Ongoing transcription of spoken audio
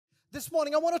This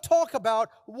morning I want to talk about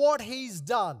what He's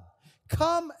done.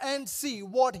 Come and see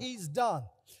what He's done.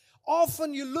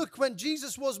 Often you look when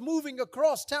Jesus was moving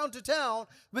across town to town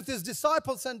with His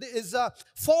disciples and His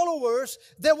followers,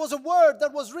 there was a word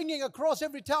that was ringing across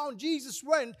every town Jesus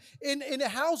went. In a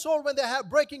household when they are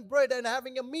breaking bread and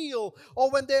having a meal, or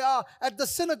when they are at the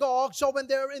synagogues, or when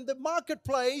they're in the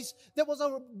marketplace, there was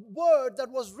a word that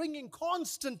was ringing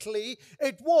constantly.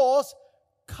 It was,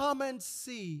 come and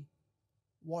see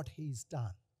what He's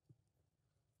done.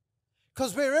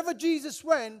 Because wherever Jesus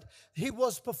went, He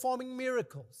was performing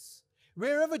miracles.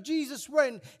 Wherever Jesus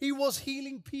went, He was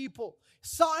healing people.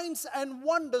 Signs and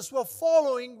wonders were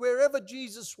following wherever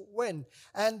Jesus went.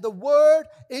 And the word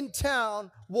in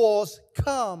town was,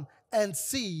 come and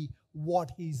see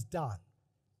what He's done.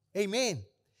 Amen.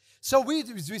 So we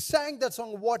sang that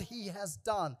song, what He has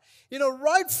done.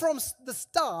 Right from the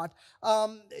start,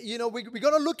 we're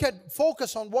going to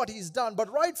focus on what He's done.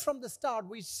 But right from the start,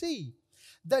 we see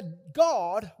that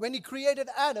God, when He created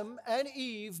Adam and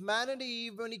Eve, man and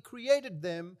Eve, when He created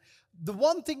them, the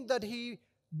one thing that He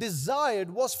desired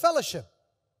was fellowship.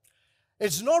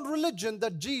 It's not religion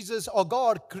that Jesus or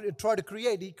God tried to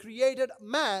create. He created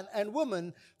man and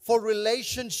woman for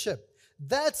relationship.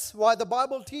 That's why the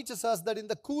Bible teaches us that in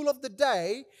the cool of the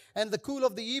day and the cool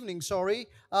of the evening,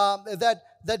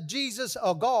 that Jesus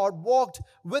or God walked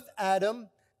with Adam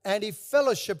and He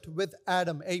fellowshiped with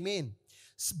Adam. Amen.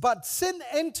 But sin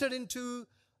entered into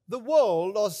the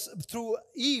world through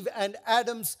Eve and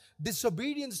Adam's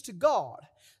disobedience to God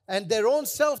and their own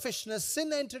selfishness.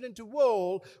 Sin entered into the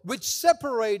world which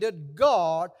separated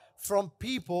God from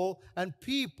people and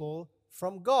people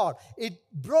from God. It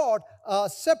brought a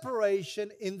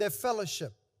separation in their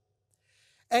fellowship.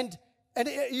 And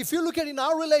if you look at in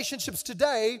our relationships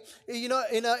today, in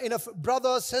a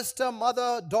brother, sister,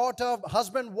 mother, daughter,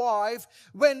 husband, wife,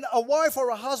 when a wife or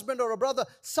a husband or a brother,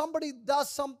 somebody does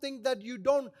something that you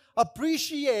don't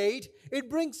appreciate, it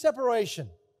brings separation.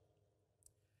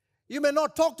 You may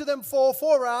not talk to them for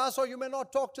 4 hours, or you may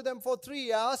not talk to them for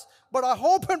 3 hours, but I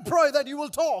hope and pray that you will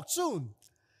talk soon.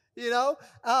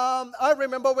 I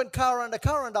remember when Kara and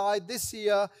I, this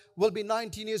year will be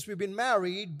 19 years we've been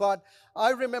married, but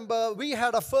I remember we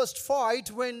had a first fight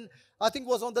when I think it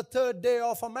was on the 3rd day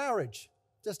of our marriage,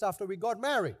 just after we got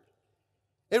married.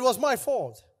 It was my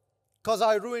fault because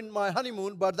I ruined my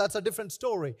honeymoon, but that's a different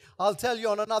story. I'll tell you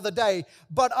on another day.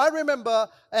 But I remember,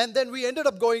 and then we ended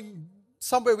up going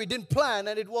somewhere we didn't plan,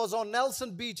 and it was on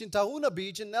Nelson Beach, in Tahuna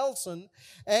Beach in Nelson,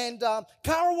 and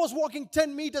Kara was walking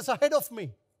 10 meters ahead of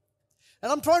me.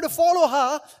 And I'm trying to follow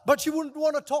her, but she wouldn't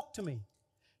want to talk to me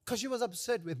because she was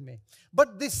upset with me.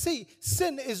 But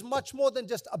sin is much more than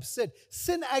just upset.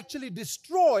 Sin actually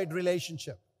destroyed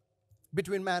relationship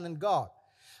between man and God.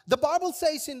 The Bible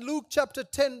says in Luke chapter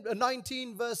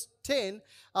 19, verse 10,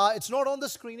 it's not on the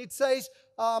screen, it says,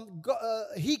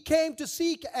 He came to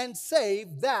seek and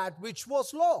save that which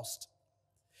was lost.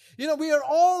 We are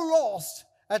all lost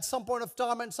at some point of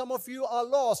time, and some of you are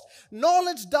lost.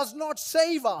 Knowledge does not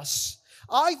save us.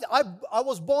 I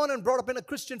was born and brought up in a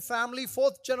Christian family,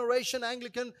 4th generation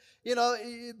Anglican,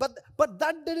 but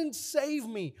that didn't save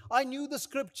me. I knew the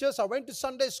scriptures. I went to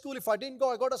Sunday school. If I didn't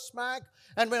go, I got a smack.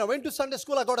 And when I went to Sunday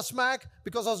school, I got a smack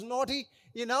because I was naughty,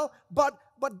 But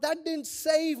that didn't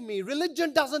save me.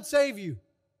 Religion doesn't save you.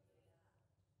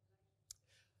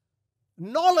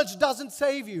 Knowledge doesn't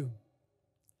save you.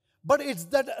 But it's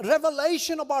that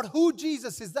revelation about who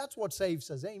Jesus is. That's what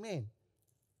saves us. Amen.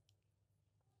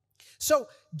 So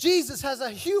Jesus as a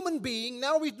human being,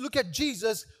 now we look at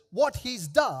Jesus, what He's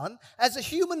done. As a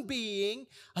human being,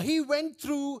 He went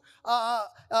through,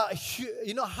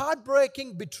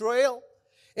 heartbreaking betrayal,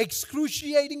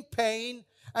 excruciating pain,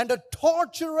 and a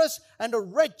torturous and a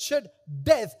wretched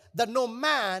death that no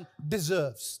man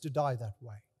deserves to die that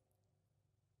way.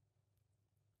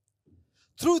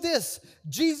 Through this,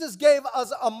 Jesus gave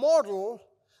us a model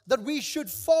that we should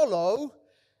follow,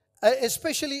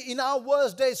 especially in our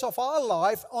worst days of our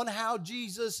life, on how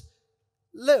Jesus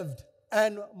lived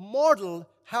and modeled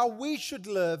how we should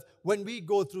live when we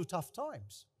go through tough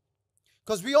times.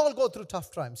 Because we all go through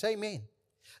tough times. Amen.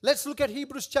 Let's look at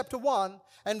Hebrews chapter 1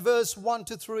 and verse 1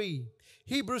 to 3.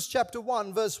 Hebrews chapter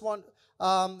 1 verse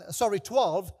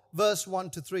 12 verse 1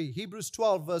 to 3. Hebrews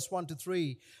 12 verse 1 to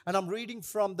 3. And I'm reading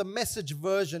from the Message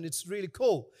version. It's really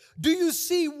cool. Do you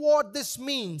see what this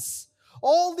means?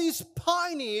 All these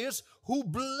pioneers who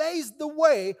blazed the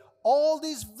way, all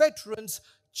these veterans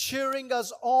cheering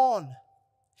us on.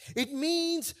 It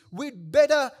means we'd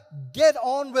better get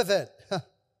on with it.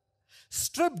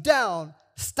 Strip down,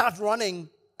 start running,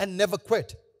 and never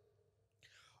quit.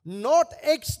 No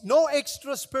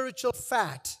extra spiritual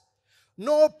fat.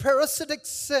 nor parasitic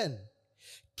sin.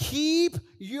 Keep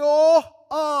your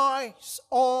eyes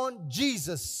on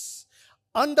Jesus.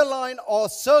 Underline or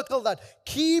circle that.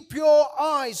 Keep your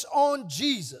eyes on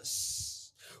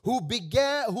Jesus, who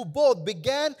both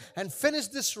began and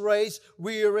finished this race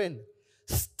we are in.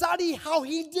 Study how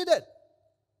he did it.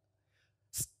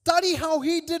 Study how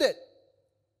he did it.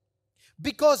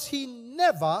 Because he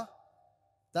never,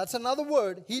 that's another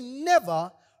word, he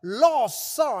never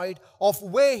lost sight of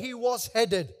where he was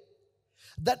headed.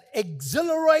 That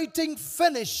exhilarating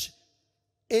finish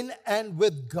in and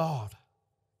with God.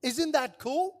 Isn't that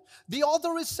cool? The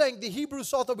author is saying, the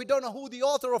Hebrews author, we don't know who the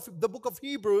author of the book of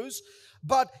Hebrews,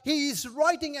 but he is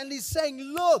writing and he's saying,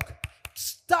 look,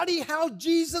 study how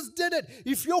Jesus did it.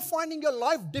 If you're finding your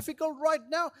life difficult right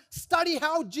now, study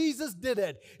how Jesus did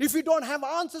it. If you don't have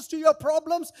answers to your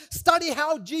problems, study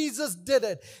how Jesus did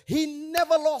it. He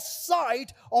never lost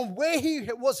sight on where he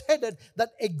was headed,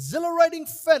 that exhilarating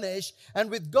finish,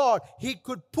 and with God, he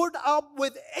could put up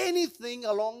with anything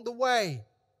along the way.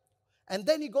 And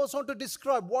then he goes on to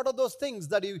describe what are those things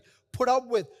that he put up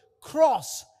with: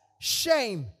 cross,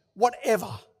 shame, whatever.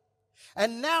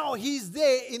 And now he's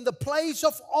there in the place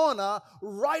of honor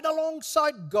right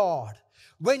alongside God.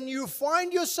 When you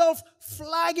find yourself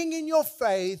flagging in your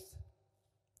faith,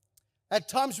 at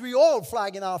times we all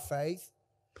flag in our faith.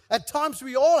 At times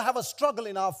we all have a struggle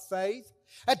in our faith.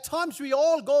 At times we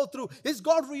all go through, is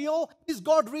God real? Is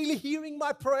God really hearing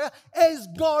my prayer? Is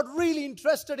God really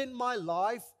interested in my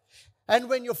life? And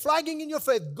when you're flagging in your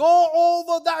faith, go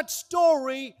over that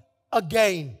story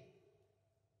again.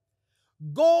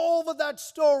 Go over that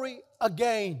story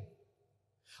again.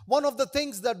 One of the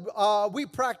things that we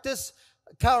practice,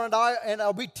 Karen and I,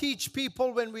 and we teach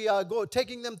people when we are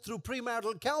taking them through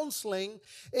premarital counseling,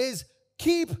 is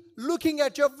keep looking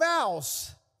at your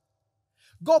vows.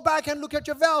 Go back and look at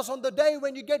your vows. On the day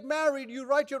when you get married, you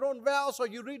write your own vows or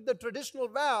you read the traditional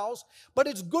vows. But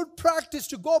it's good practice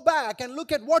to go back and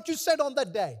look at what you said on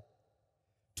that day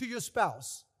to your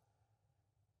spouse.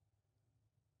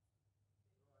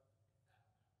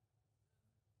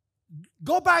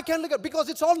 Go back and look at it, because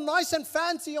it's all nice and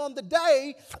fancy on the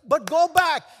day, but go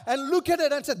back and look at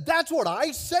it and say, that's what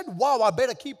I said? Wow, I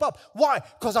better keep up. Why?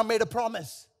 Because I made a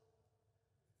promise.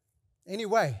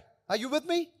 Anyway, are you with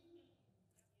me?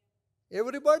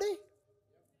 Everybody?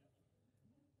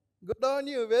 Good on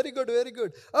you. Very good, very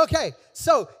good. Okay,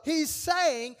 so he's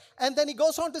saying, and then he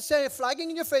goes on to say,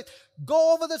 flagging in your faith,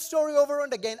 go over the story over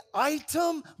and again,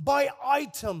 item by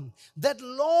item. That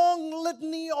long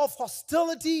litany of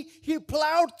hostility he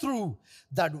plowed through,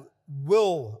 that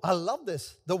will, I love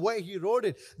this, the way he wrote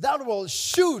it, that will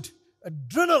shoot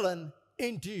adrenaline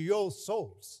into your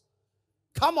souls.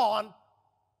 Come on.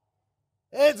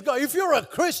 It's got, if you're a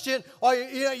Christian, or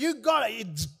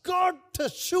it's got to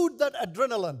shoot that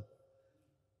adrenaline.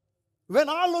 When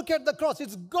I look at the cross,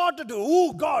 it's got to do,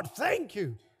 oh God, thank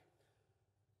you.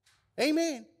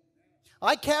 Amen.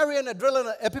 I carry an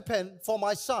adrenaline EpiPen for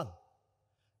my son.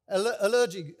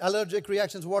 Allergic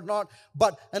reactions, whatnot.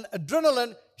 But an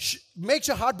adrenaline makes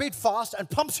your heart beat fast and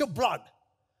pumps your blood.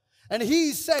 And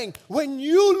he's saying, when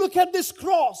you look at this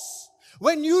cross,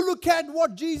 when you look at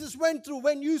what Jesus went through,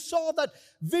 when you saw that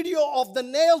video of the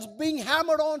nails being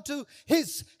hammered onto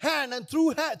his hand and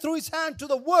through his hand to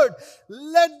the word,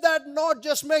 let that not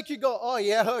just make you go, oh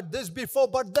yeah, I heard this before,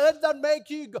 but let that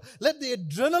make you go, let the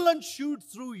adrenaline shoot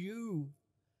through you.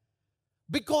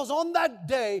 Because on that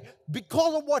day,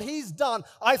 because of what he's done,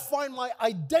 I find my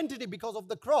identity because of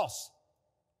the cross.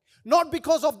 Not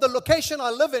because of the location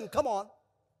I live in, come on.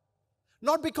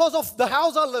 Not because of the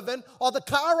house I live in, or the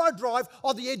car I drive,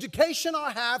 or the education I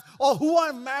have, or who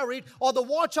I'm married, or the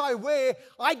watch I wear.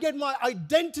 I get my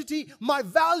identity, my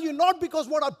value, not because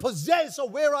what I possess, or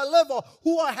where I live, or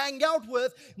who I hang out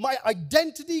with. My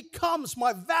identity comes,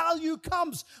 my value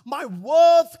comes, my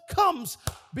worth comes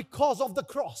because of the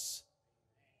cross.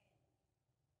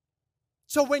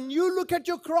 So when you look at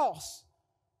your cross,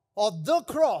 or the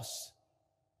cross,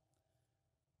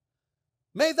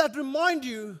 may that remind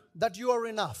you that you are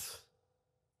enough.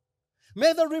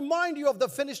 May that remind you of the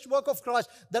finished work of Christ,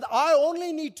 that I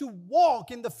only need to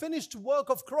walk in the finished work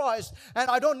of Christ, and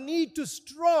I don't need to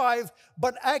strive,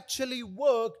 but actually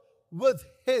work with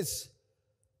His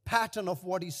pattern of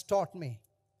what He's taught me.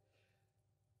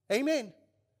 Amen.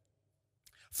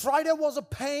 Friday was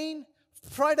pain,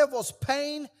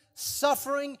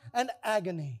 suffering, and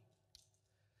agony.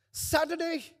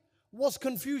 Saturday was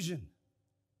confusion.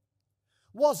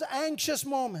 Was anxious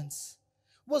moments,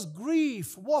 was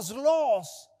grief, was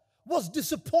loss, was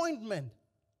disappointment.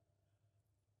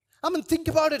 I mean, think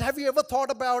about it. Have you ever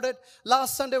thought about it?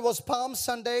 Last Sunday was Palm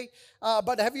Sunday,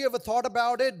 but have you ever thought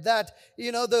about it that,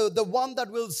 the one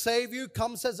that will save you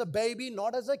comes as a baby,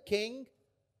 not as a king?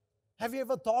 Have you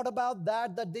ever thought about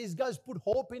that? That these guys put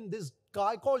hope in this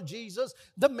guy called Jesus,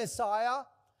 the Messiah,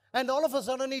 and all of a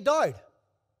sudden he died.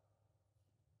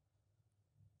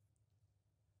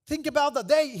 Think about that.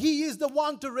 He is the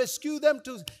one to rescue them,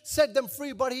 to set them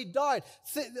free, but he died.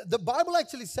 The Bible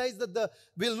actually says that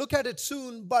we'll look at it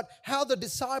soon, but how the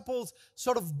disciples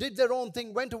sort of did their own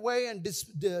thing, went away and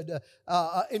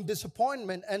in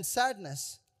disappointment and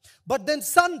sadness. But then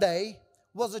Sunday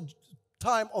was a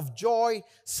time of joy,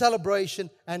 celebration,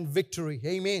 and victory.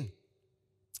 Amen.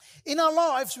 In our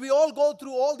lives, we all go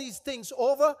through all these things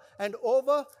over and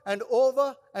over and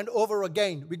over and over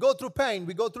again. We go through pain,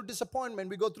 we go through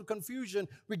disappointment, we go through confusion,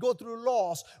 we go through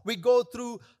loss, we go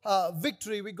through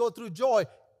victory, we go through joy.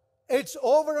 It's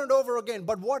over and over again.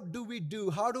 But what do we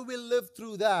do? How do we live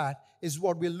through that is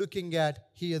what we're looking at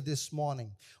here this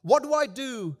morning. What do I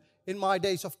do in my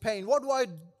days of pain?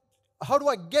 How do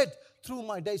I get through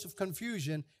my days of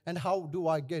confusion? And how do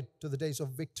I get to the days of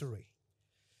victory?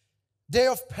 Day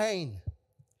of pain.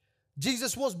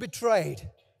 Jesus was betrayed.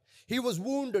 He was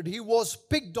wounded. He was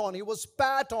picked on. He was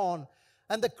spat on.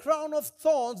 And the crown of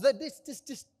thorns, that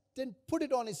just didn't put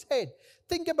it on his head.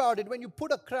 Think about it. When you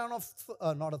put a crown of,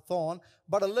 not a thorn,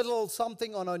 but a little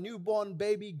something on a newborn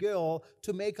baby girl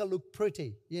to make her look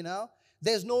pretty,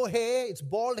 There's no hair. It's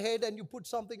bald head. And you put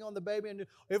something on the baby and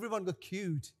everyone goes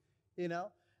cute,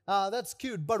 That's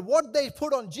cute. But what they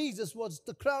put on Jesus was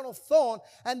the crown of thorn,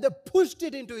 and they pushed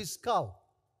it into his skull.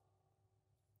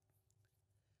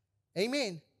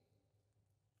 Amen.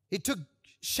 He took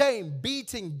shame,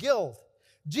 beating, guilt.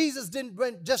 Jesus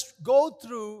didn't just go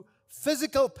through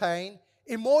physical pain,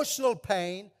 emotional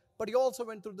pain, but he also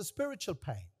went through the spiritual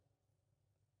pain.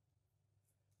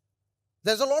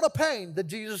 There's a lot of pain that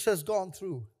Jesus has gone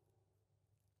through.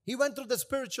 He went through the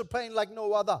spiritual pain like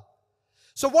no other.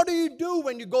 So what do you do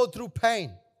when you go through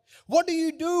pain? What do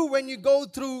you do when you go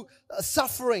through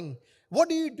suffering? What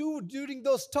do you do during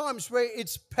those times where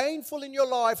it's painful in your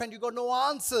life and you got no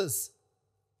answers?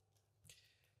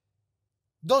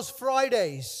 Those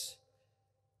Fridays,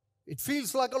 it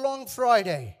feels like a long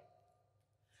Friday.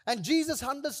 And Jesus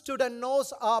understood and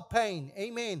knows our pain.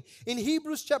 Amen. In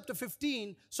Hebrews chapter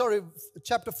 4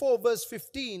 verse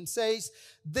 15 says,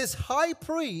 this high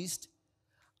priest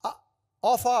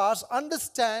of ours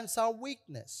understands our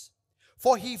weakness,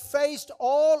 for he faced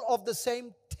all of the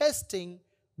same testing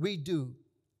we do,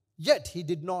 yet he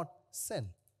did not sin.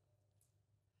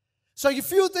 So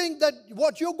if you think that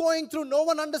what you're going through no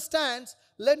one understands,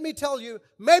 let me tell you,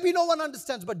 maybe no one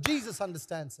understands, but Jesus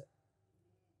understands it.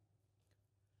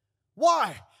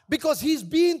 Why? Because he's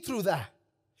been through that.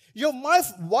 Your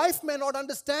wife may not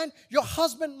understand. Your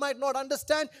husband might not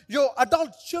understand. Your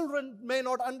adult children may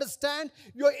not understand.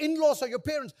 Your in-laws or your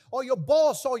parents or your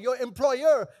boss or your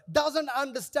employer doesn't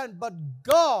understand. But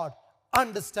God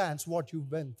understands what you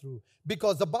went through.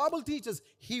 Because the Bible teaches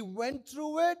he went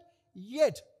through it,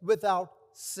 yet without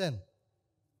sin.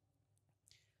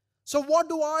 So what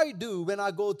do I do when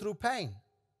I go through pain?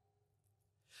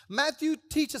 Matthew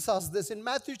teaches us this in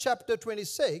Matthew chapter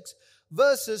 26,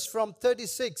 verses from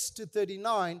 36 to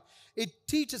 39. It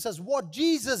teaches us what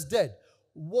Jesus did,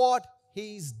 what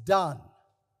he's done.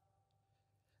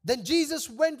 Then Jesus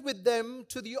went with them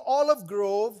to the olive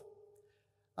grove.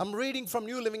 I'm reading from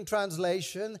New Living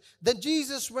Translation. Then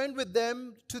Jesus went with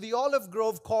them to the olive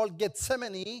grove called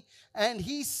Gethsemane, and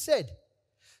he said,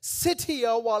 sit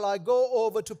here while I go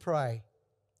over to pray.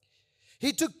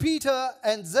 He took Peter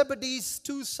and Zebedee's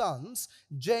two sons,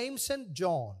 James and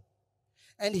John,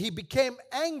 and he became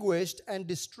anguished and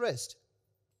distressed.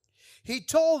 He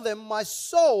told them, my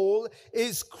soul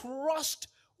is crushed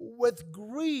with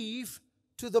grief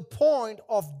to the point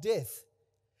of death.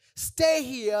 Stay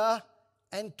here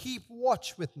and keep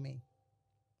watch with me.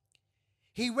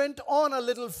 He went on a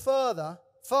little further,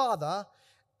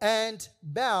 and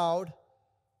bowed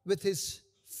with his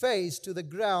face to the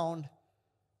ground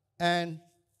and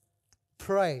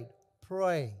praying.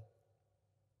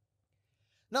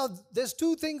 Now, there's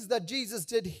two things that Jesus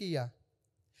did here.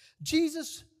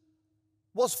 Jesus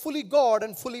was fully God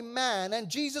and fully man, and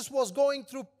Jesus was going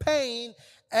through pain,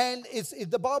 and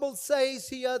the Bible says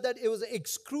here that it was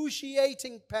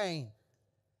excruciating pain.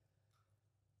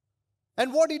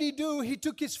 And what did he do? He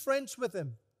took his friends with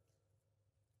him.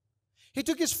 He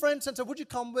took his friends and said, would you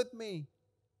come with me?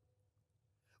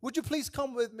 Would you please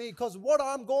come with me? Because what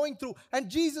I'm going through, and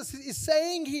Jesus is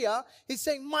saying here, he's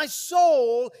saying, my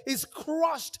soul is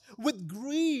crushed with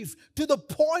grief to the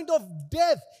point of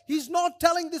death. He's not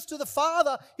telling this to the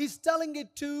Father, he's telling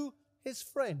it to his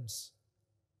friends.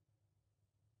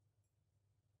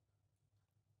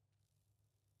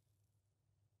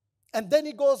 And then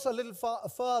he goes a little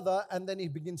further, and then he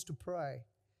begins to pray.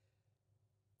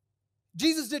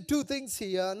 Jesus did two things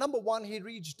here. Number one, he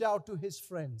reached out to his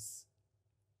friends.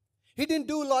 He didn't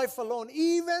do life alone.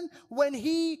 Even when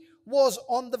he was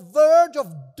on the verge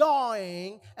of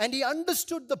dying and he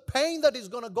understood the pain that he's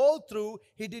going to go through,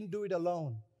 he didn't do it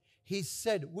alone. He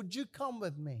said, would you come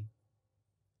with me?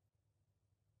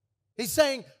 He's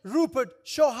saying, Rupert,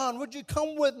 Shohan, would you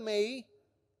come with me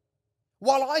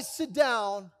while I sit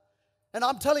down? And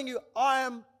I'm telling you, I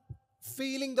am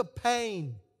feeling the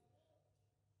pain,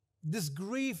 this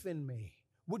grief in me.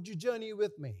 Would you journey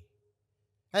with me?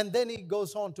 And then he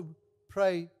goes on to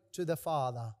pray to the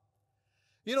Father.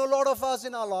 You know, a lot of us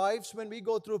in our lives, when we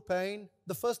go through pain,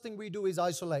 the first thing we do is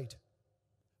isolate.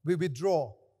 We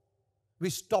withdraw. We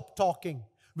stop talking.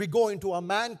 We go into a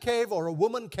man cave or a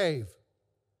woman cave.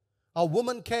 A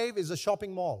woman cave is a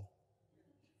shopping mall.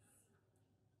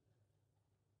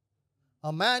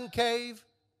 A man cave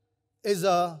is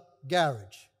a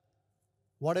garage.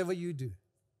 Whatever you do.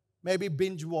 Maybe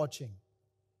binge watching.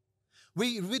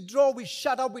 We withdraw, we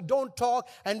shut up, we don't talk,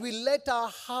 and we let our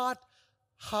heart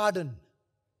harden.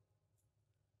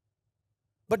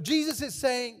 But Jesus is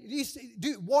saying,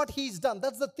 what he's done.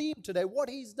 That's the theme today, what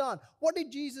he's done. What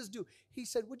did Jesus do? He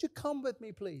said, would you come with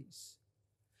me, please?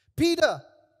 Peter,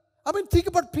 I mean, think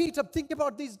about Peter, think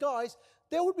about these guys.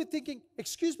 They would be thinking,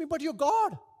 excuse me, but you're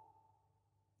God.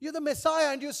 You're the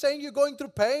Messiah, and you're saying you're going through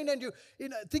pain, and you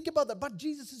know, think about that. But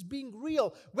Jesus is being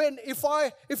real.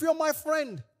 If you're my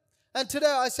friend, and today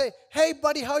I say, hey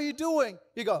buddy, how you doing?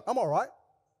 You go, I'm all right.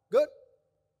 Good.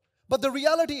 But the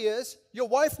reality is, your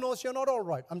wife knows you're not all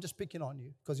right. I'm just picking on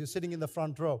you because you're sitting in the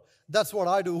front row. That's what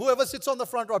I do. Whoever sits on the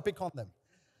front row, I pick on them.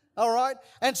 All right?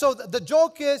 And so the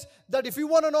joke is that if you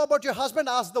want to know about your husband,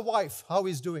 ask the wife how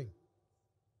he's doing.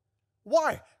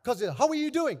 Why? Because how are you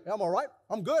doing? I'm all right.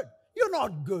 I'm good. You're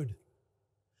not good.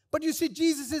 But you see,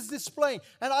 Jesus is displaying.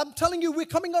 And I'm telling you, we're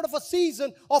coming out of a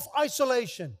season of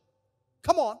isolation.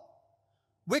 Come on.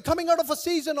 We're coming out of a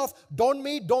season of don't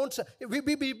meet, don't.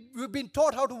 We've been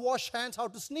taught how to wash hands, how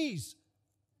to sneeze.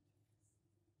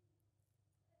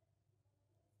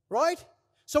 Right?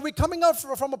 So we're coming out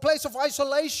from a place of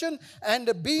isolation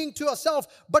and being to ourselves.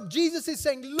 But Jesus is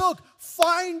saying, look,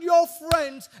 find your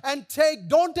friends and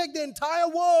don't take the entire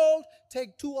world.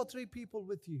 Take 2 or 3 people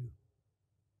with you.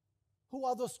 Who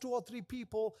are those 2 or 3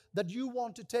 people that you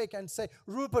want to take and say,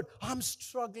 Rupert, I'm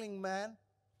struggling, man.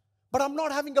 But I'm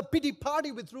not having a pity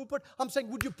party with Rupert. I'm saying,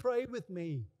 would you pray with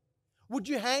me? Would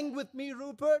you hang with me,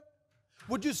 Rupert?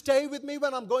 Would you stay with me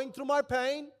when I'm going through my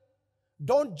pain?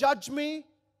 Don't judge me.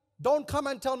 Don't come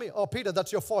and tell me, oh, Peter,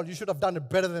 that's your fault. You should have done it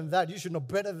better than that. You should know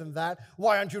better than that.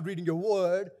 Why aren't you reading your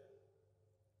word?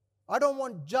 I don't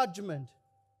want judgment.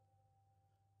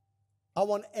 I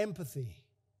want empathy.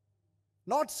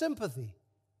 Not sympathy.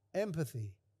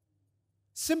 Empathy.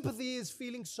 Sympathy is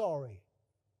feeling sorry.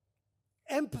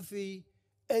 Empathy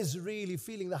is really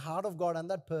feeling the heart of God and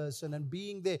that person and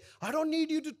being there. I don't need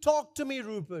you to talk to me,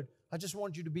 Rupert. I just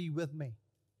want you to be with me.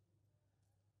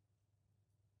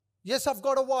 Yes, I've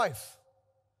got a wife.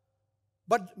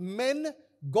 But men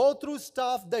go through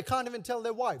stuff they can't even tell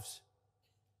their wives.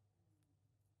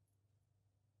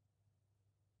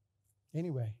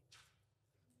 Anyway.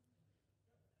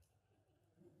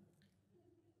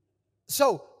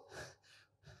 So,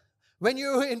 when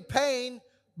you're in pain,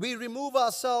 we remove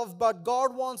ourselves, but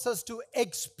God wants us to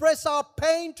express our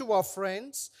pain to our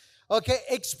friends. Okay,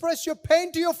 express your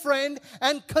pain to your friend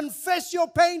and confess your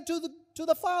pain to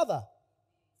the Father.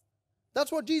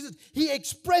 That's what Jesus, he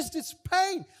expressed his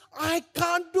pain. I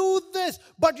can't do this,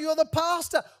 but you're the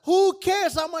pastor. Who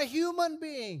cares? I'm a human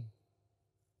being.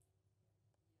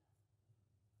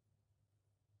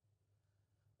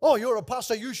 Oh, you're a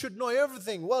pastor, you should know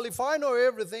everything. Well, if I know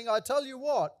everything, I tell you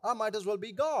what, I might as well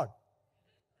be God.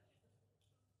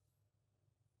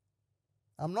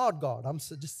 I'm not God. I'm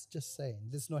just saying.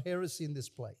 There's no heresy in this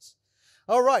place.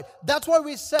 All right. That's why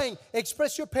we're saying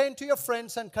express your pain to your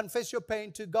friends and confess your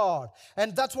pain to God.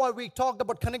 And that's why we talked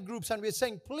about connect groups and we're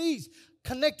saying, please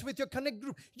connect with your connect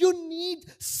group. You need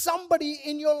somebody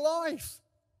in your life.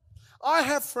 I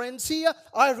have friends here.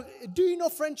 Do you know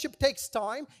friendship takes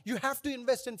time? You have to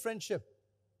invest in friendship.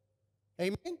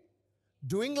 Amen?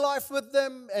 Doing life with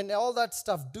them and all that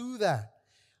stuff, do that.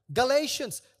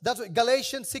 Galatians, that's what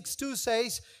Galatians 6:2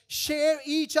 says, share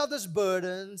each other's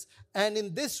burdens and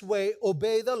in this way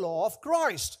obey the law of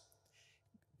Christ.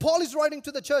 Paul is writing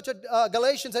to the church at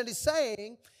Galatians and he's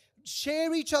saying,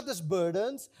 share each other's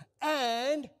burdens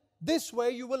and this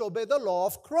way you will obey the law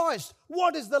of Christ.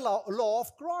 What is the law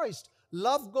of Christ?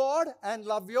 Love God and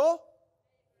love your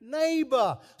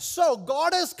neighbor. So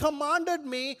God has commanded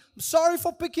me, sorry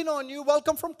for picking on you,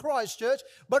 welcome from Christchurch,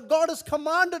 but God has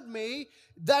commanded me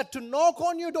that to knock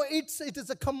on your door, it is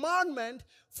a commandment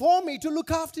for me to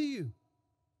look after you.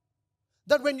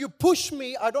 That when you push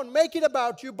me, I don't make it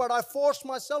about you, but I force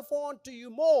myself on to you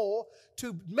more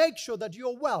to make sure that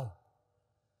you're well.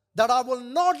 That I will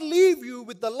not leave you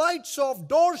with the lights off,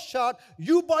 doors shut,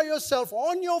 you by yourself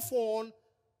on your phone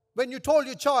when you told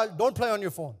your child, don't play on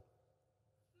your phone.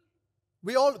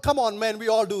 We all, come on men, we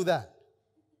all do that.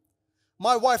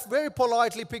 My wife very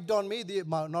politely picked on me,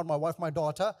 not my wife, my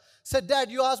daughter, said, Dad,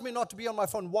 you asked me not to be on my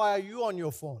phone. Why are you on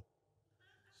your phone?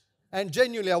 And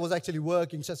genuinely, I was actually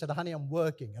working. She said, honey, I'm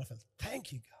working. And I felt,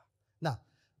 thank you, God. Now,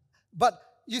 but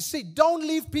you see, don't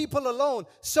leave people alone.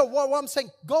 So what I'm saying,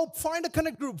 go find a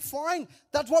connect group.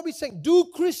 That's what we're saying. Do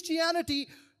Christianity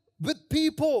with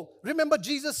people. Remember,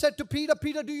 Jesus said to Peter,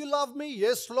 Peter, do you love me?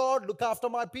 Yes, Lord, look after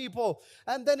my people.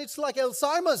 And then it's like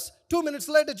Alzheimer's. 2 minutes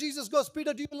later, Jesus goes,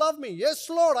 Peter, do you love me? Yes,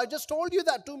 Lord, I just told you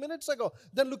that 2 minutes ago.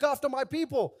 Then look after my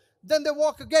people. Then they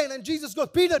walk again and Jesus goes,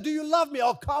 Peter, do you love me?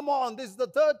 Oh, come on, this is the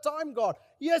third time, God.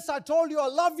 Yes, I told you I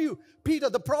love you. Peter,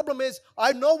 the problem is,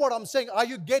 I know what I'm saying. Are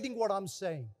you getting what I'm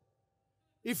saying?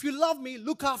 If you love me,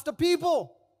 look after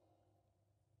people.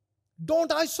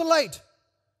 Don't isolate.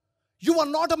 You are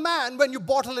not a man when you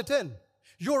bottle it in.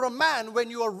 You're a man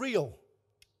when you are real.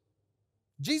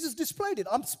 Jesus displayed it.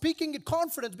 I'm speaking in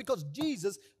confidence because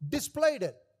Jesus displayed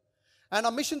it. And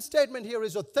our mission statement here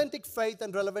is authentic faith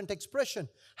and relevant expression.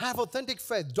 Have authentic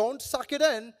faith. Don't suck it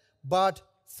in, but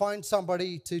find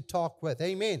somebody to talk with.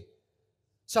 Amen.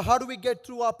 So how do we get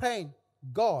through our pain?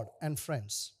 God and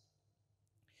friends.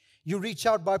 You reach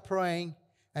out by praying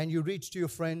and you reach to your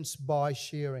friends by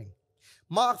sharing.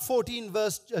 Mark 14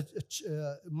 verse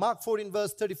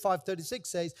 35-36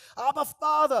 says, Abba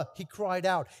Father, he cried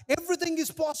out, everything is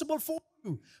possible for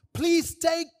you. Please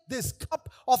take this cup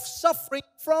of suffering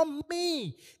from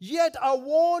me. Yet I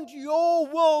want your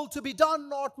will to be done,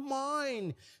 not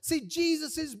mine. See,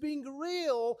 Jesus is being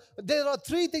real. There are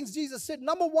three things Jesus said.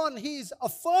 Number one, he is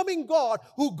affirming God,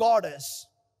 who God is.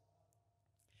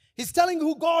 He's telling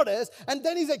who God is, and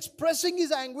then he's expressing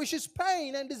his anguish, his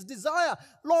pain, and his desire.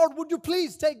 Lord, would you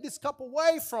please take this cup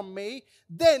away from me?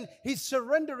 Then he's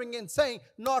surrendering and saying,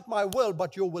 not my will,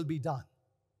 but your will be done.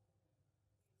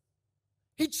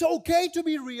 It's okay to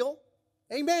be real.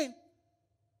 Amen.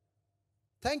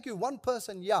 Thank you. One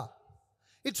person, yeah.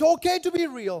 It's okay to be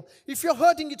real. If you're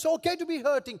hurting, it's okay to be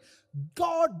hurting.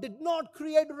 God did not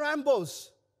create Rambos.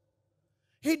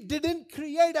 He didn't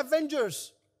create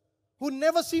Avengers who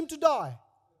never seem to die.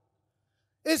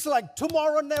 It's like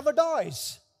tomorrow never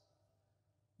dies.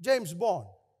 James Bond.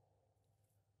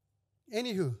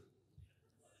 Anywho.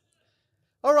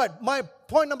 All right, my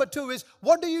point number 2 is,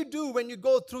 what do you do when you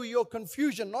go through your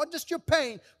confusion? Not just your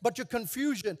pain, but your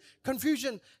confusion.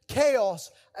 Confusion,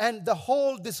 chaos, and the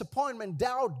whole disappointment,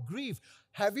 doubt, grief.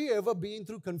 Have you ever been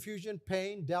through confusion,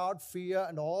 pain, doubt, fear,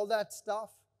 and all that stuff?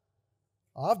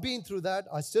 I've been through that.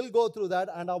 I still go through that,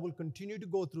 and I will continue to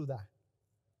go through that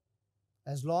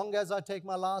as long as I take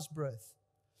my last breath.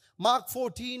 Mark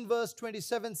 14 verse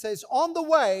 27 says, on the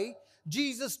way,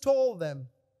 Jesus told them,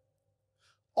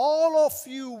 all of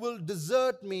you will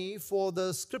desert me, for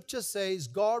the scripture says,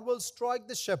 God will strike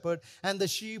the shepherd and the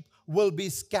sheep will be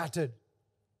scattered.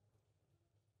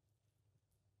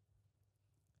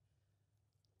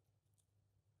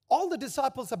 All the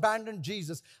disciples abandoned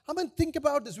Jesus. I mean, think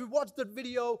about this. We watched that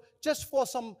video just for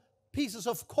some pieces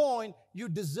of coin. You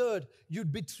desert, you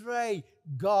betray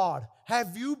God.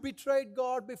 Have you betrayed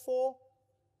God before?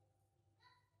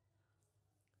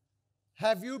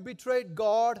 Have you betrayed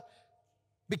God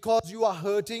because you are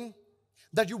hurting?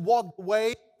 That you walked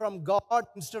away from God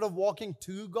instead of walking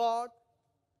to God?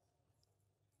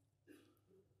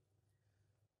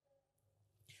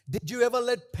 Did you ever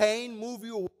let pain move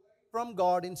you away from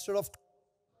God instead of?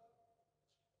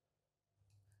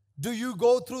 Do you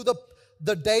go through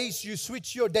the days, you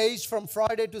switch your days from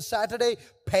Friday to Saturday,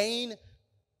 pain,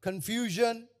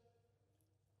 confusion,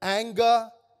 anger,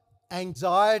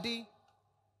 anxiety?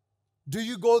 Do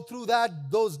you go through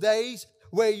those days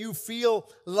where you feel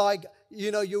like,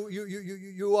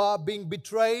 you are being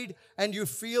betrayed and you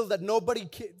feel that nobody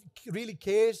really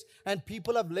cares and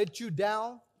people have let you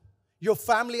down? Your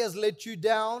family has let you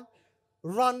down?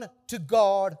 Run to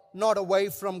God, not away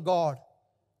from God.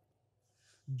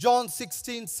 John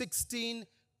 16:16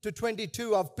 to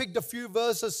 22. I've picked a few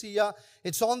verses here.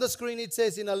 It's on the screen. It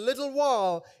says, in a little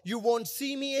while you won't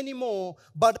see me anymore,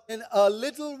 but in a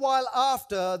little while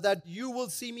after that you will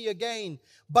see me again.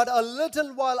 But a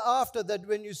little while after that,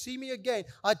 when you see me again,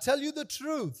 I tell you the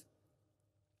truth,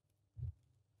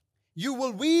 you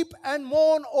will weep and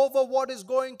mourn over what is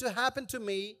going to happen to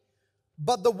me,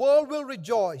 but the world will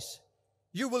rejoice.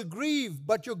 You will grieve,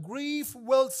 but your grief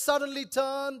will suddenly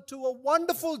turn to a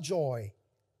wonderful joy.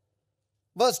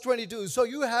 Verse 22, so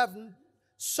you have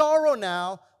sorrow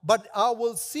now, but I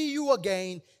will see you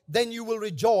again, then you will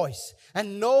rejoice.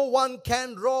 And no one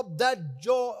can rob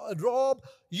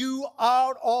you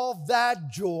out of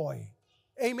that joy.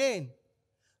 Amen.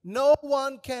 No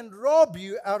one can rob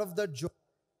you out of that joy.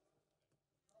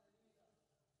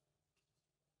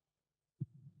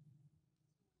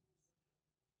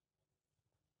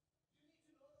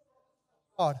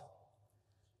 God.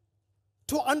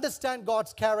 To understand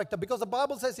God's character, because the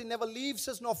Bible says He never leaves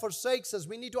us nor forsakes us.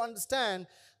 We need to understand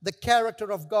the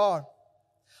character of God.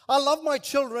 I love my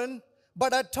children,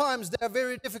 but at times they are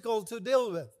very difficult to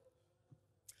deal with.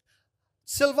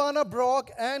 Silvana,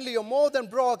 Brock, and Leo, more than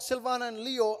Brock, Silvana and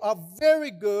Leo are very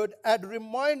good at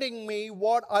reminding me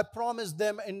what I promised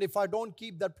them, and if I don't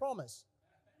keep that promise.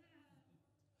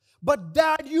 But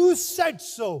Dad, you said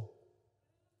so.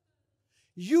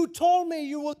 You told me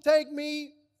you will take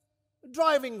me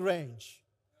driving range.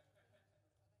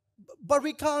 But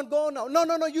we can't go now.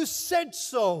 No, you said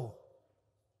so.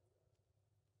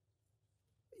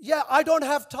 Yeah, I don't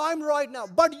have time right now,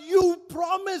 but you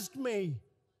promised me.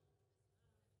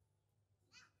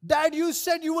 Dad, you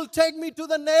said you will take me to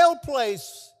the nail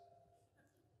place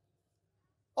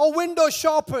or window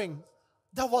shopping.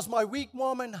 That was my weak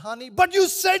moment, honey, but you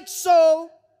said so.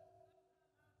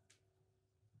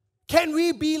 Can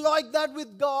we be like that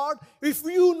with God? If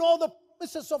you know the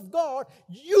promises of God,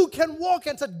 you can walk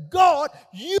and say, God,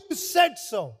 you said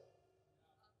so.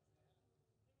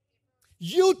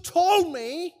 You told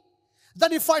me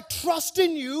that if I trust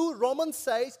in you, Romans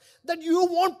says, that you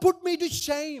won't put me to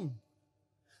shame.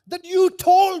 That you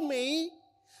told me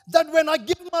that when I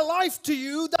give my life to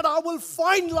you, that I will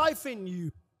find life in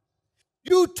you.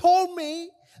 You told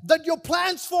me that your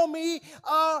plans for me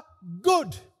are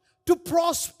good, to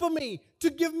prosper me,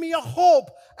 to give me a hope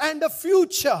and a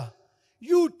future.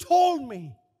 You told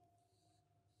me.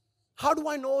 How do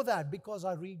I know that? Because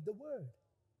I read the Word.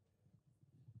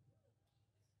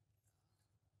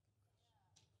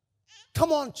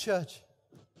 Come on, church.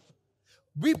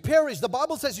 We perish. The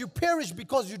Bible says you perish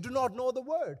because you do not know the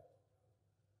Word.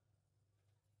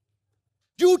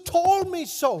 You told me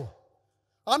so.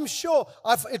 I'm sure.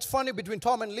 It's funny between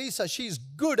Tom and Lisa. She's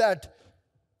good at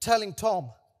telling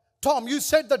Tom, Tom, you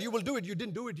said that you will do it. You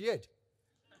didn't do it yet.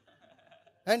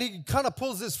 And he kind of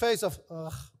pulls his face off.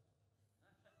 Ugh.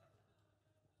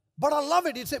 But I love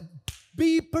it. He said,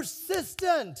 be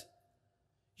persistent.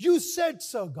 You said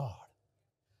so, God.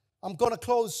 I'm going to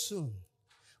close soon.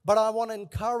 But I want to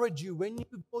encourage you, when you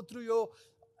go through your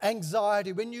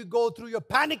anxiety, when you go through your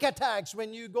panic attacks,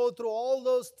 when you go through all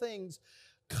those things,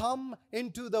 come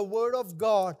into the Word of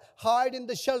God, hide in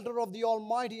the shelter of the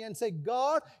Almighty and say,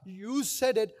 God, you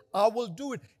said it, I will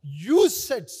do it. You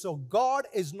said so. God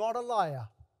is not a liar.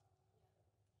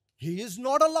 He is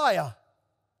not a liar.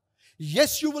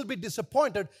 Yes, you will be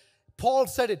disappointed. Paul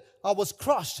said it, I was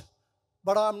crushed,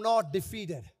 but I'm not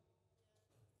defeated.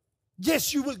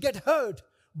 Yes, you will get hurt,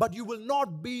 but you will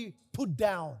not be put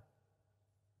down.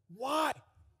 Why?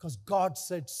 Because God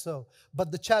said so.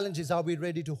 But the challenge is, are we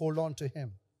ready to hold on to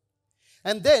Him?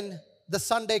 And then the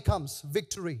Sunday comes,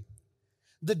 victory.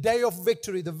 The day of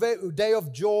victory, the day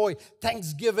of joy,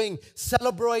 thanksgiving,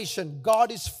 celebration.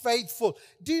 God is faithful.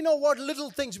 Do you know what little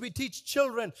things we teach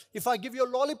children? If I give you a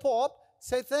lollipop,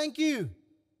 say thank you.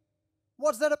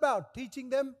 What's that about? Teaching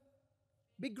them,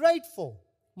 be grateful.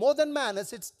 More than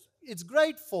manners, it's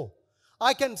grateful.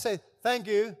 I can say thank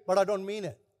you, but I don't mean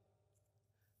it.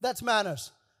 That's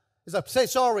manners. It's like, say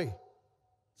sorry.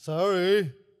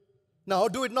 Sorry. Now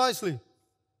do it nicely.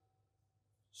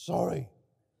 Sorry.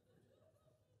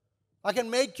 I can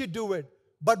make you do it.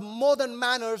 But more than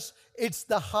manners, it's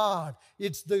the heart.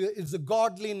 It's the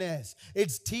godliness.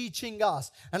 It's teaching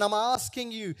us. And I'm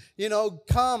asking you,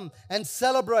 come and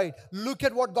celebrate. Look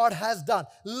at what God has done.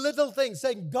 Little things.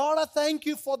 Saying, God, I thank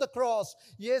you for the cross.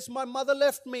 Yes, my mother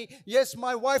left me. Yes,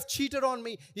 my wife cheated on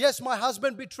me. Yes, my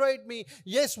husband betrayed me.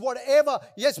 Yes, whatever.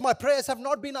 Yes, my prayers have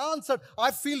not been answered.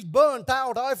 I feel burnt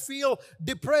out. I feel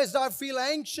depressed. I feel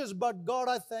anxious. But God,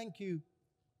 I thank you.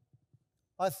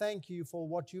 I thank you for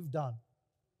what you've done.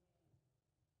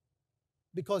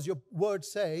 Because your word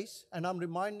says, and I'm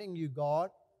reminding you,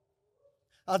 God,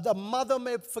 as the mother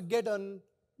may forget a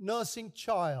nursing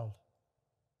child,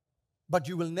 but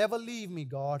you will never leave me,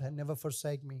 God, and never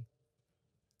forsake me.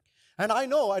 And I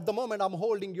know at the moment I'm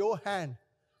holding your hand,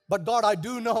 but God, I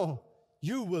do know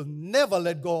you will never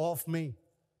let go of me.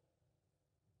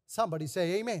 Somebody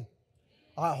say amen.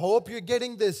 I hope you're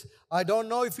getting this. I don't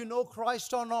know if you know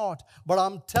Christ or not, but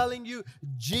I'm telling you,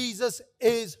 Jesus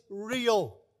is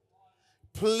real.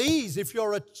 Please, if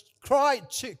you're a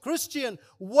Christian,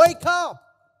 wake up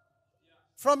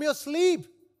from your sleep.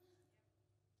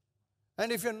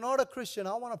 And if you're not a Christian,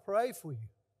 I want to pray for you.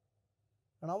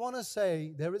 And I want to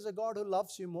say, there is a God who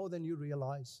loves you more than you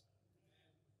realize.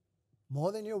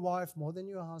 More than your wife, more than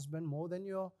your husband, more than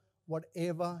your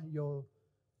whatever, your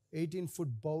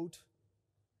 18-foot boat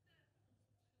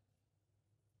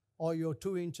or your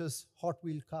 2 inches Hot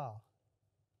Wheel car.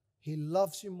 He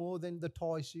loves you more than the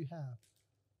toys you have.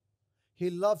 He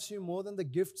loves you more than the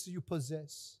gifts you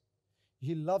possess.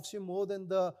 He loves you more than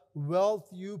the wealth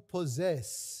you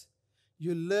possess.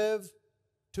 You live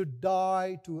to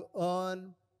die to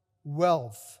earn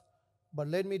wealth. But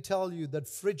let me tell you, that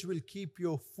fridge will keep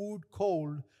your food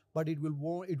cold, but it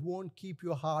won't keep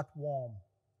your heart warm.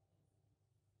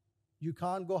 You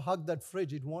can't go hug that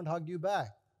fridge. It won't hug you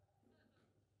back.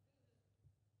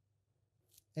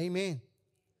 Amen.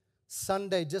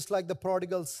 Sunday, just like the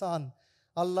prodigal son.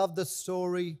 I love the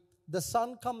story. The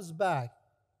son comes back.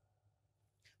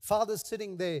 Father's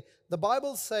sitting there. The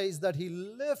Bible says that he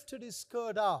lifted his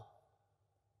skirt up.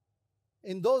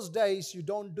 In those days, you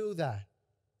don't do that.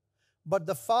 But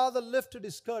the father lifted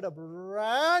his skirt up,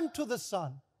 ran to the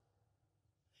son.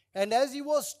 And as he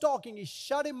was talking, he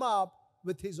shut him up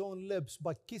with his own lips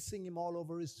by kissing him all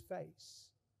over his face.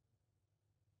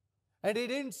 And he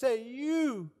didn't say,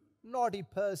 "You naughty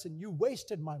person, you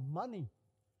wasted my money."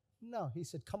 No, he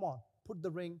said, "Come on, put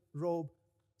the ring, robe,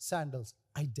 sandals,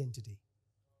 identity."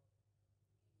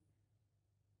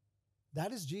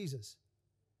 That is Jesus.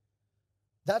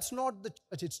 That's not the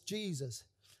church, it's Jesus.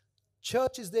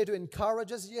 Church is there to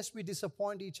encourage us. Yes, we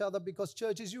disappoint each other because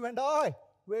church is you and I.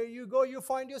 Where you go, you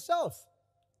find yourself.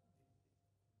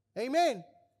 Amen.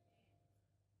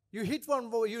 You hit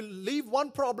one, you leave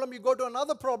one problem, you go to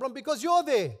another problem because you're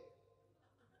there.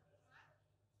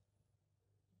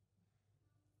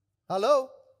 Hello?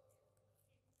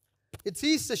 It's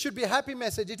Easter, should be a happy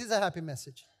message. It is a happy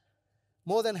message.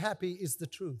 More than happy is the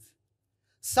truth.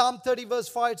 Psalm 30 verse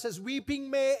 5 says, "Weeping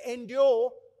may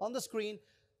endure," on the screen,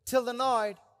 "till the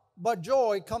night, but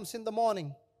joy comes in the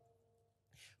morning."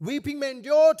 Weeping may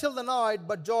endure till the night,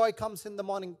 but joy comes in the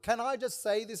morning. Can I just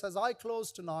say this as I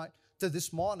close tonight, to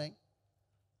this morning?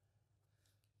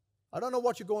 I don't know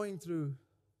what you're going through.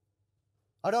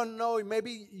 I don't know,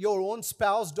 maybe your own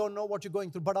spouse don't know what you're going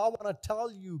through, but I want to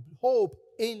tell you, hope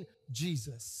in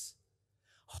Jesus.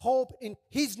 Hope in,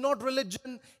 He's not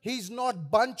religion. He's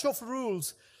not bunch of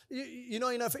rules. You know,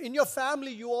 in your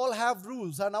family, you all have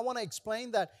rules. And I want to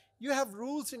explain that. You have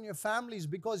rules in your families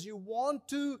because you want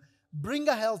to bring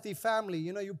a healthy family.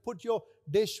 You know, you put your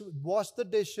dish, wash the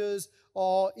dishes,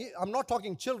 or I'm not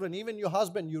talking children, even your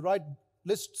husband, you write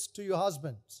lists to your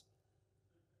husbands.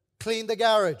 Clean the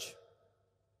garage.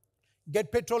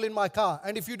 Get petrol in my car.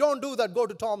 And if you don't do that, go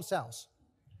to Tom's house.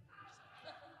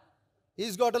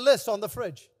 He's got a list on the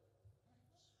fridge.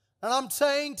 And I'm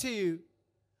saying to you,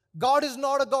 God is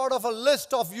not a God of a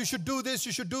list of you should do this,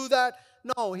 you should do that.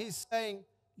 No, He's saying,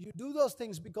 you do those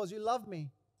things because you love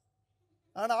me.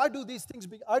 And I do these things,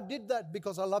 I did that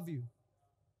because I love you.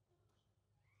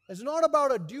 It's not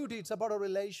about a duty, it's about a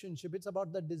relationship. It's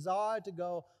about the desire to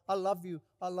go, I love you,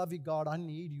 God, I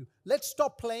need you. Let's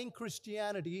stop playing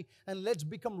Christianity and let's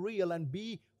become real and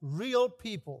be real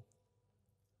people.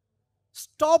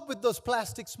 Stop with those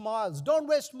plastic smiles. Don't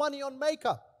waste money on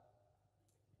makeup.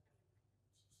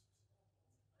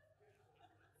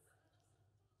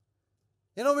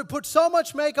 You know, we put so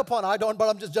much makeup on. I don't, but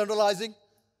I'm just generalizing.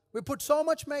 We put so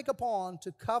much makeup on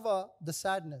to cover the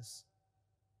sadness.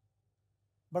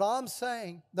 But I'm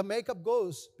saying the makeup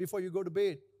goes before you go to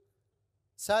bed.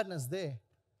 Sadness there.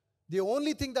 The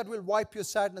only thing that will wipe your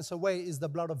sadness away is the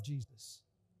blood of Jesus.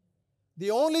 The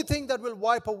only thing that will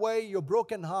wipe away your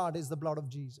broken heart is the blood of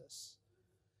Jesus.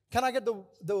 Can I get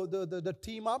the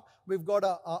team up? We've got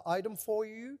an item for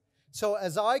you. So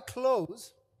as I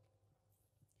close,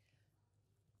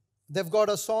 they've got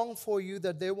a song for you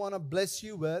that they want to bless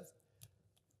you with.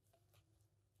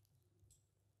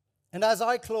 And as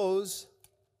I close,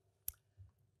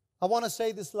 I want to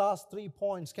say this last 3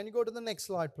 points. Can you go to the next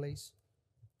slide, please?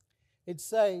 It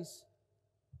says,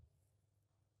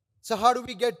 so how do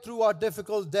we get through our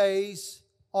difficult days?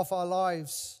 of our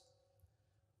lives.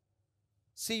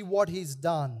 See what He's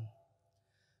done.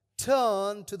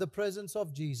 Turn to the presence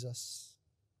of Jesus.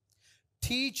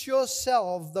 Teach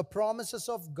yourself the promises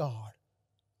of God.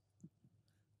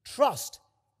 Trust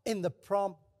in the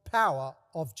power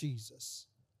of Jesus.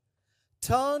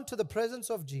 Turn to the presence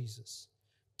of Jesus.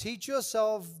 Teach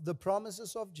yourself the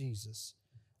promises of Jesus.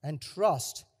 And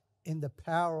trust in the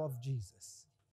power of Jesus.